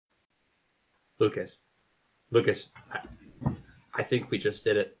Lucas, I think we just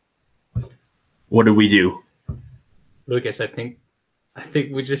did it. What did we do? Lucas, I think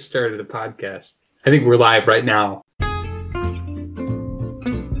we just started a podcast. I think we're live right now.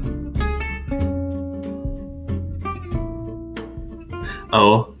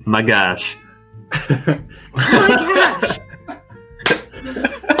 Oh my gosh. Oh my gosh.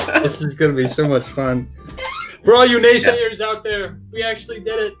 This is going to be so much fun. For all you naysayers out there, we actually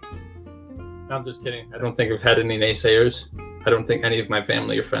did it. No, I'm just kidding. I don't think I've had any naysayers. I don't think any of my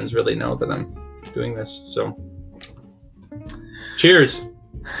family or friends really know that I'm doing this. So, cheers.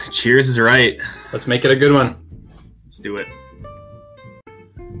 Cheers is right. Let's make it a good one. Let's do it.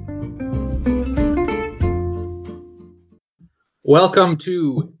 Welcome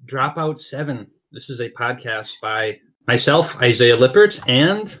to Dropout 7. This is a podcast by myself, Isaiah Lippert,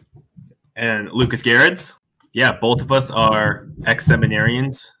 and Lucas Garretts. Yeah, both of us are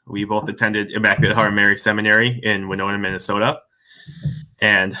ex-seminarians. We both attended Immaculate Heart of Mary Seminary in Winona, Minnesota,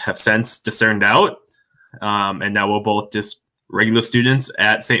 and have since discerned out. And now we're both just regular students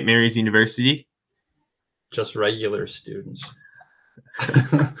at St. Mary's University. Just regular students.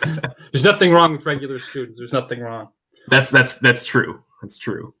 There's nothing wrong with regular students. There's nothing wrong. That's true. That's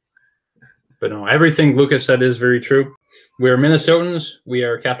true. But no, everything Lucas said is very true. We're Minnesotans. We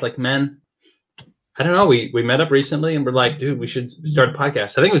are Catholic men. I don't know. We met up recently and we're like, dude, we should start a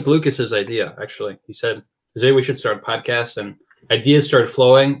podcast. I think it was Lucas's idea, actually. He said, Isaiah, we should start a podcast. And ideas started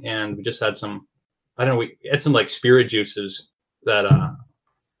flowing. And we just had some, we had some like spirit juices that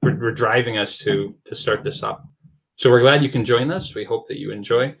were driving us to start this up. So we're glad you can join us. We hope that you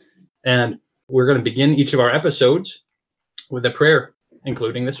enjoy. And we're going to begin each of our episodes with a prayer,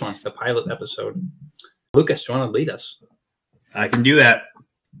 including this one, the pilot episode. Lucas, do you want to lead us? I can do that.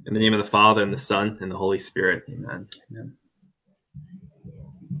 In the name of the Father, and the Son, and the Holy Spirit. Amen. Amen.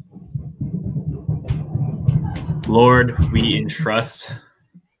 Lord, we entrust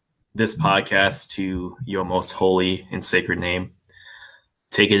this podcast to your most holy and sacred name.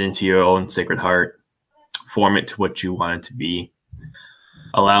 Take it into your own sacred heart. Form it to what you want it to be.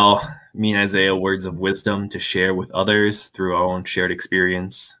 Allow me and Isaiah words of wisdom to share with others through our own shared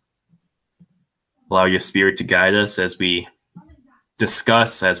experience. Allow your Spirit to guide us as we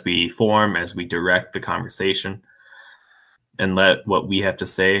discuss, as we form, as we direct the conversation, and let what we have to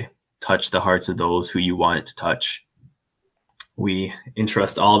say touch the hearts of those who you want it to touch. We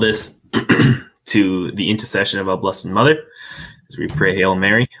entrust all this to the intercession of our Blessed Mother as we pray, Hail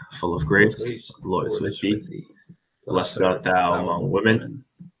Mary, full of grace, the Lord is with thee. Blessed art thou among women,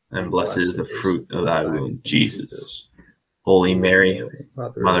 and blessed is the fruit of thy womb, Jesus. Holy Mary,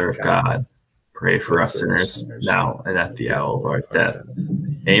 Mother of God, pray for us sinners, now and at the hour of our death.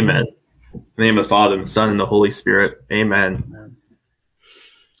 Amen. In the name of the Father, and the Son, and the Holy Spirit. Amen.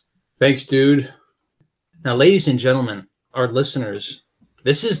 Thanks, dude. Now, ladies and gentlemen, our listeners,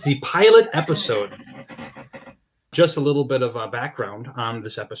 this is the pilot episode. Just a little bit of a background on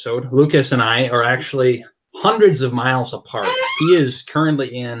this episode. Lucas and I are actually hundreds of miles apart. He is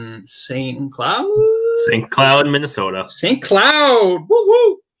currently in St. Cloud, Minnesota. St. Cloud!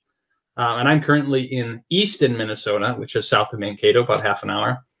 Woo-woo! And I'm currently in Easton, Minnesota, which is south of Mankato, about half an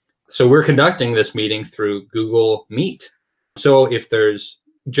hour. So we're conducting this meeting through Google Meet. So if there's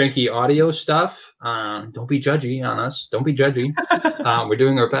janky audio stuff, don't be judgy on us. Don't be judgy. We're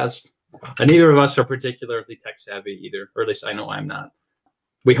doing our best. And neither of us are particularly tech savvy either, or at least I know I'm not.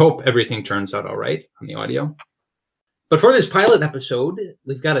 We hope everything turns out all right on the audio. But for this pilot episode,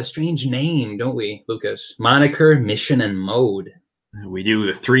 we've got a strange name, don't we, Lucas? Moniker, mission, and mode. We do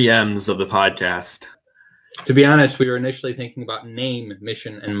the 3 M's of the podcast. To be honest, we were initially thinking about name,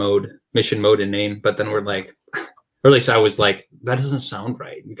 mission, and mode. Mission, mode, and name. But then we're like, or at least I was like, that doesn't sound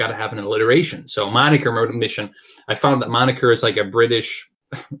right. You got to have an alliteration. So moniker, mode, mission. I found that moniker is like a British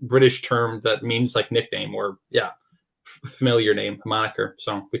term that means like nickname or, familiar name, moniker.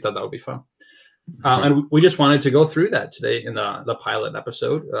 So we thought that would be fun. And we just wanted to go through that today in the pilot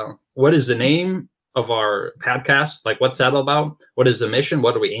episode. What is the name of our podcast? Like, what's that all about? What is the mission?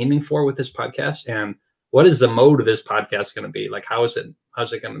 What are we aiming for with this podcast? And what is the mode of this podcast going to be? Like, how's it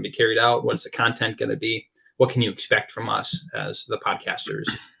going to be carried out? What's the content going to be? What can you expect from us as the podcasters?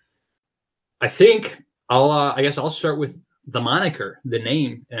 I think I'll start with the moniker, the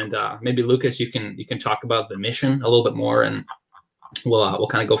name, and maybe Lucas, you can talk about the mission a little bit more, and we'll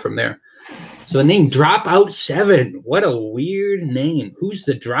kind of go from there. So the name Dropout 7, what a weird name. Who's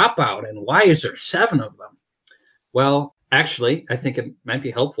the dropout and why is there 7 of them? Well, actually, I think it might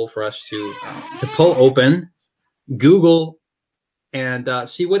be helpful for us to pull open Google and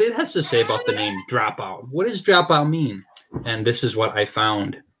see what it has to say about the name Dropout. What does dropout mean? And this is what I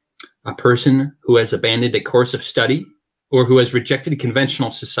found. a person who has abandoned a course of study or who has rejected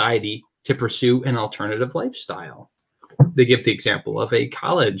conventional society to pursue an alternative lifestyle. They give the example of a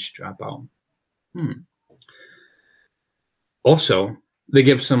college dropout. Also, they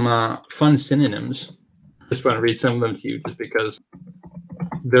give some fun synonyms. Just want to read some of them to you just because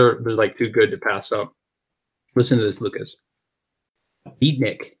they're like too good to pass up. Listen to this, Lucas.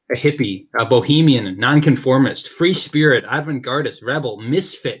 Beatnik, a hippie, a bohemian, nonconformist, free spirit, avant-gardist, rebel,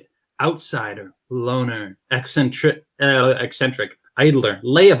 misfit, outsider, loner, eccentric, idler,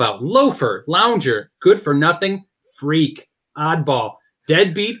 layabout, loafer, lounger, good for nothing, freak, oddball,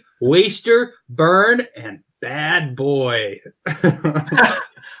 deadbeat, waster, burn, and bad boy.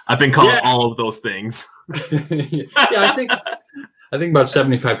 I've been called all of those things. I think about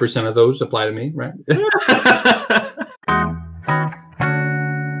 75% of those apply to me, right?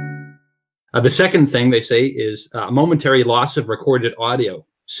 The second thing they say is a momentary loss of recorded audio,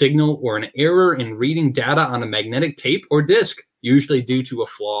 signal, or an error in reading data on a magnetic tape or disc, usually due to a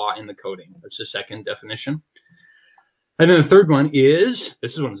flaw in the coding. That's the second definition. And then the third one is,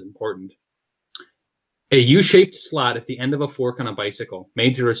 this one's important, a U-shaped slot at the end of a fork on a bicycle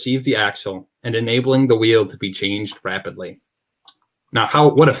made to receive the axle and enabling the wheel to be changed rapidly. Now,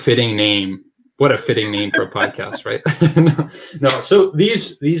 what a fitting name. What a fitting name for a podcast, right? No, so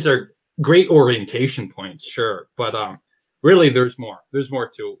these are great orientation points, sure. But really, there's more. There's more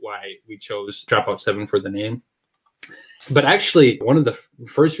to why we chose Dropout 7 for the name. But actually, one of the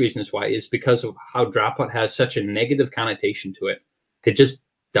first reasons why is because of how Dropout has such a negative connotation to it. It just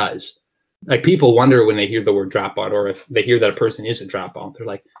does. Like, people wonder when they hear the word dropout, or if they hear that a person is a dropout, they're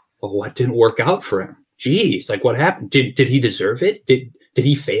like, well, what didn't work out for him? Geez, like, what happened? Did he deserve it? Did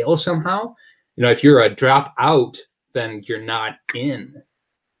he fail somehow? You know, if you're a dropout, then you're not in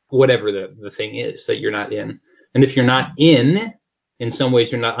whatever the thing is that you're not in. And if you're not in some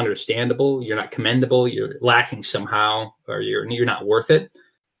ways, you're not understandable, you're not commendable, you're lacking somehow, or you're not worth it.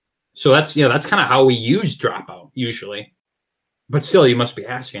 So that's kind of how we use dropout usually. But still, you must be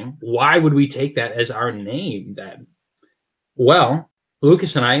asking, why would we take that as our name then? Well,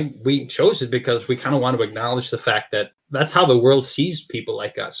 Lucas and I, we chose it because we kind of want to acknowledge the fact that that's how the world sees people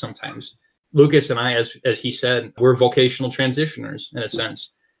like us sometimes. Lucas and I, as he said, we're vocational transitioners in a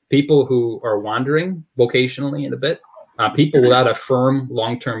sense. People who are wandering vocationally in a bit, people without a firm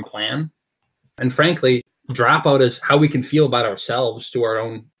long-term plan. And frankly, dropout is how we can feel about ourselves to our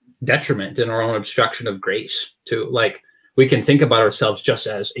own detriment and our own obstruction of grace. We can think about ourselves just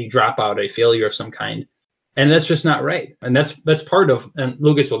as a dropout, a failure of some kind. And that's just not right. And that's part of, and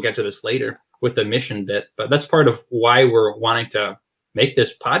Lucas will get to this later with the mission bit, but that's part of why we're wanting to make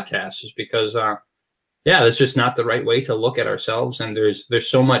this podcast, is because, that's just not the right way to look at ourselves. And there's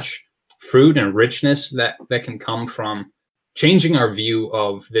so much fruit and richness that can come from changing our view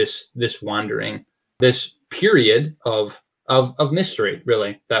of this wandering, this period of mystery,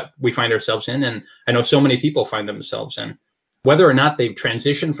 really, that we find ourselves in. And I know so many people find themselves in, whether or not they've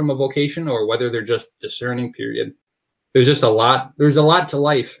transitioned from a vocation or whether they're just discerning period. There's a lot to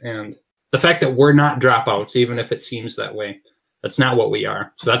life. And the fact that we're not dropouts, even if it seems that way, that's not what we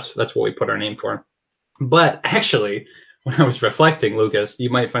are. So that's what we put our name for. But actually, when I was reflecting, Lucas, you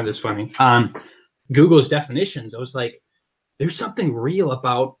might find this funny, on Google's definitions, I was like, there's something real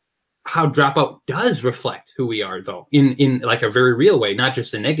about how dropout does reflect who we are, though, in like a very real way, not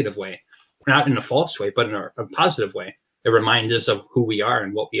just a negative way, not in a false way, but in a positive way. It reminds us of who we are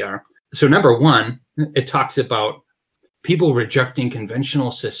and what we are. So number one, it talks about people rejecting conventional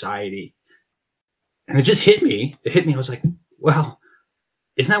society. And it just hit me. I was like, well,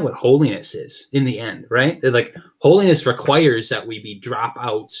 isn't that what holiness is in the end, right? Like, holiness requires that we be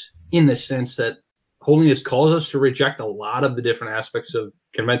dropouts, in the sense that holiness calls us to reject a lot of the different aspects of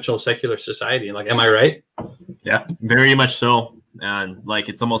conventional secular society. Like, am I right? Yeah, very much so. And like,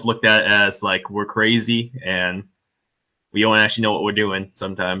 it's almost looked at as like we're crazy and we don't actually know what we're doing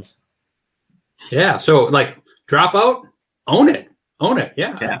sometimes. Yeah. So like, drop out, own it.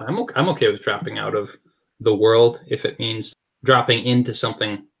 Yeah. I'm okay with dropping out of the world if it means dropping into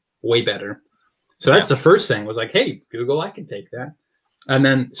something way better. So that's the first thing, was like, hey, Google, I can take that. And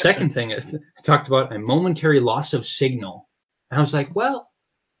then second thing, it talked about a momentary loss of signal. And I was like, well,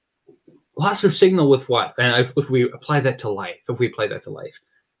 loss of signal with what? And if we apply that to life,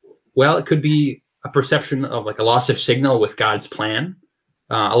 well, it could be a perception of like a loss of signal with God's plan,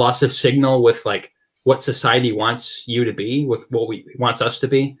 a loss of signal with like what society wants you to be, with what wants us to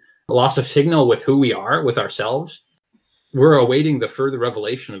be, a loss of signal with who we are, with ourselves. We're awaiting the further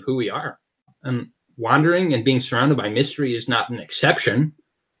revelation of who we are. And wandering and being surrounded by mystery is not an exception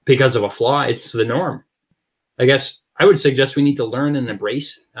because of a flaw. It's the norm. I guess I would suggest we need to learn and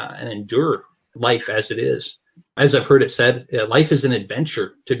embrace and endure life as it is. As I've heard it said, life is an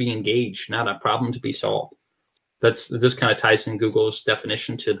adventure to be engaged, not a problem to be solved. This kind of ties in Google's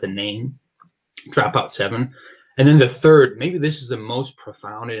definition to the name, Dropout 7. And then the third, maybe this is the most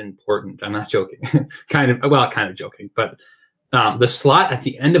profound and important. I'm not joking, kind of joking, but the slot at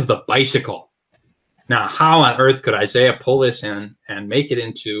the end of the bicycle. Now, how on earth could Isaiah pull this in and make it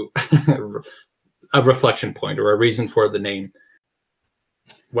into a reflection point or a reason for the name?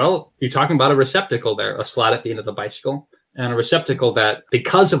 Well, you're talking about a receptacle there, a slot at the end of the bicycle, and a receptacle that,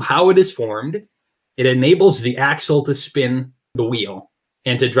 because of how it is formed, it enables the axle to spin the wheel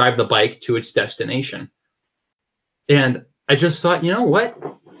and to drive the bike to its destination. And I just thought, you know what?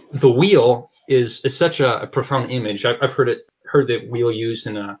 The wheel is such a profound image. I've heard the wheel used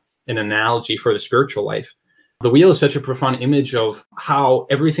in an analogy for the spiritual life. The wheel is such a profound image of how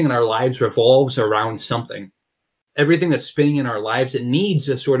everything in our lives revolves around something. Everything that's spinning in our lives, it needs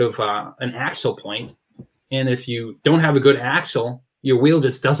a sort of an axle point. And if you don't have a good axle, your wheel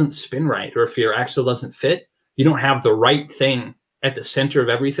just doesn't spin right. Or if your axle doesn't fit, you don't have the right thing at the center of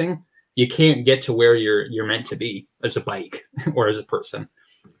everything, you can't get to where you're meant to be as a bike or as a person.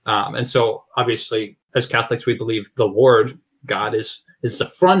 And so obviously, as Catholics, we believe the Lord, God, is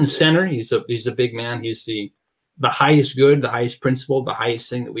the front and center. He's a big man. He's the highest good, the highest principle, the highest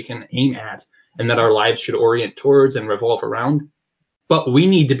thing that we can aim at, and that our lives should orient towards and revolve around. But we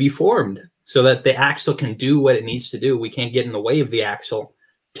need to be formed so that the axle can do what it needs to do. We can't get in the way of the axle,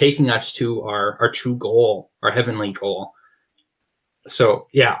 taking us to our true goal, our heavenly goal. So,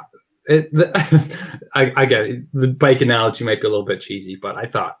 yeah, I get it. The bike analogy might be a little bit cheesy, but I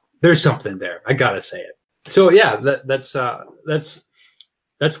thought there's something there. I got to say it. So, yeah, that's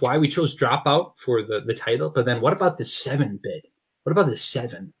why we chose Dropout for the title. But then what about the 7 bit? What about the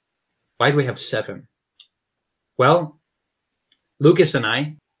 7? Why do we have 7? Well, Lucas and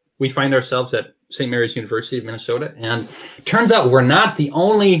I, we find ourselves at St. Mary's University of Minnesota, and it turns out we're not the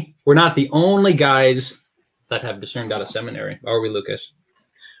only guys that have discerned out of seminary, are we, Lucas?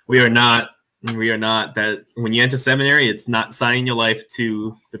 We are not. We are not. That when you enter seminary, it's not signing your life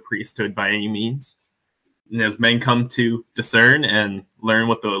to the priesthood by any means. And as men come to discern and learn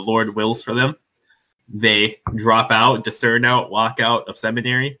what the Lord wills for them, they drop out, discern out, walk out of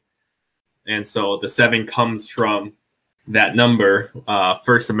seminary. And so the 7 comes from that number.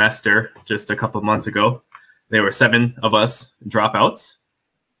 First semester, just a couple of months ago, there were 7 of us dropouts,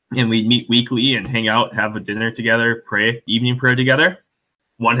 and we'd meet weekly and hang out, have a dinner together, pray, evening prayer together.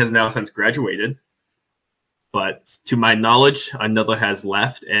 One has now since graduated, but to my knowledge, another has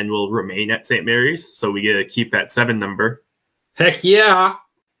left and will remain at St. Mary's. So we get to keep that 7 number. Heck yeah.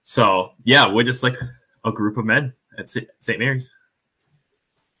 So yeah, we're just like a group of men at St. Mary's.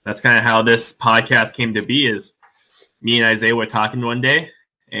 That's kind of how this podcast came to be. Is me and Isaiah were talking one day,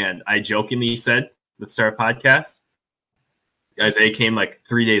 and I jokingly said, let's start a podcast. Isaiah came like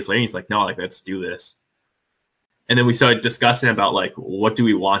 3 days later. He's like, no, like, let's do this. And then we started discussing about like, what do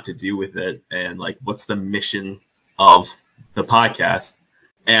we want to do with it? And like, what's the mission of the podcast?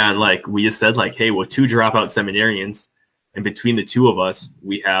 And like, we just said like, hey, we're 2 dropout seminarians. And between the 2 of us,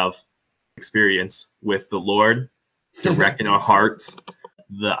 we have experience with the Lord directing our hearts.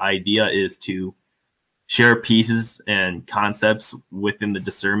 The idea is to share pieces and concepts within the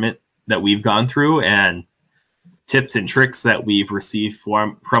discernment that we've gone through and tips and tricks that we've received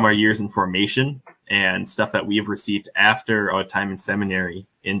from our years in formation and stuff that we've received after our time in seminary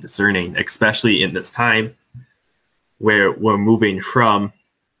in discerning, especially in this time where we're moving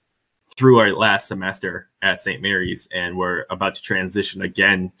through our last semester at St. Mary's, and we're about to transition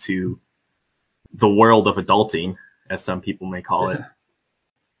again to the world of adulting, as some people may call it.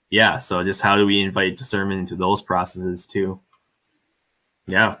 Yeah, so just how do we invite discernment into those processes too?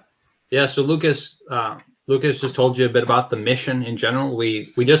 Yeah. Yeah, so Lucas just told you a bit about the mission in general.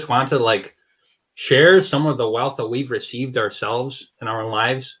 We just want to like share some of the wealth that we've received ourselves in our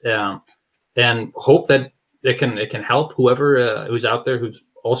lives, and hope that it can help whoever who's out there who's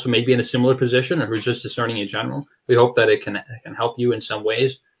also maybe in a similar position or who's just discerning in general. We hope that it can help you in some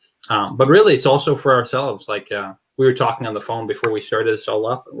ways. But really, it's also for ourselves. Like we were talking on the phone before we started this all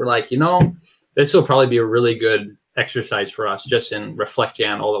up. We're like, this will probably be a really good exercise for us just in reflecting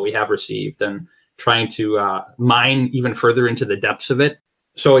on all that we have received and trying to mine even further into the depths of it.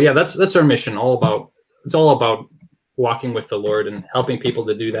 So yeah, that's our mission. It's all about walking with the Lord and helping people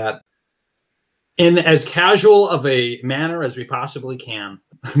to do that in as casual of a manner as we possibly can.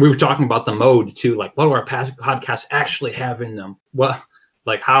 We were talking about the mode too, like what do our podcasts actually have in them? Well,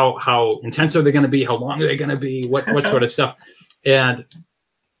 like how intense are they going to be? How long are they going to be? What sort of stuff? And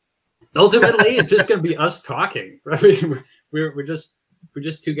Ultimately, it's just going to be us talking. I mean, we're just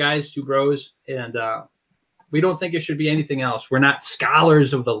two guys, two bros, and we don't think it should be anything else. We're not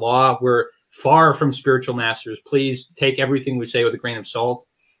scholars of the law. We're far from spiritual masters. Please take everything we say with a grain of salt.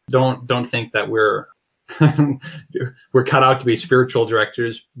 Don't think that we're cut out to be spiritual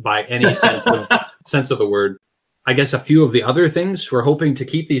directors by any sense of the word. I guess a few of the other things, we're hoping to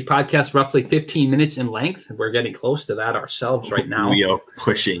keep these podcasts roughly 15 minutes in length. We're getting close to that ourselves right now. We are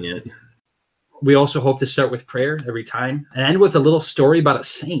pushing it. We also hope to start with prayer every time and end with a little story about a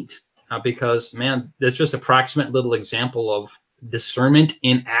saint, because, man, there's just approximate little example of discernment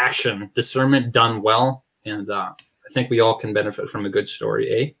in action, discernment done well. And I think we all can benefit from a good story,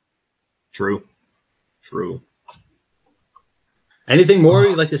 eh? True. Anything more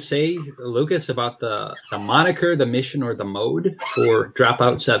you'd like to say, Lucas, about the moniker, the mission, or the mode for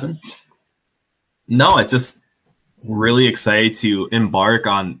Dropout 7? No, it's just really excited to embark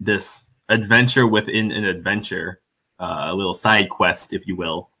on this adventure within an adventure, a little side quest, if you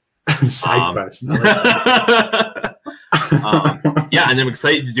will. Side quest. Yeah, and I'm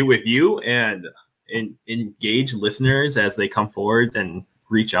excited to do with you and engage listeners as they come forward and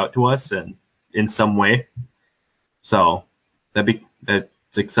reach out to us and in some way. So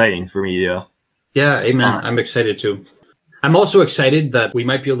that's exciting for me. Yeah, amen. I'm excited too. I'm also excited that we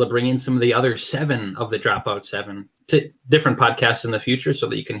might be able to bring in some of the other 7 of the Dropout 7 to different podcasts in the future, so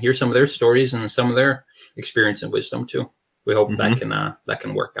that you can hear some of their stories and some of their experience and wisdom too. We hope that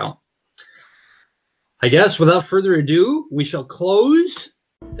can work out. I guess without further ado, we shall close.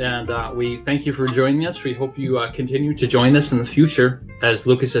 And we thank you for joining us. We hope you continue to join us in the future. As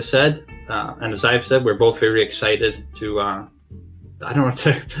Lucas has said, and as I've said, we're both very excited to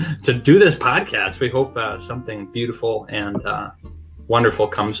to do this podcast. We hope something beautiful and wonderful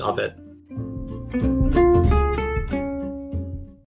comes of it.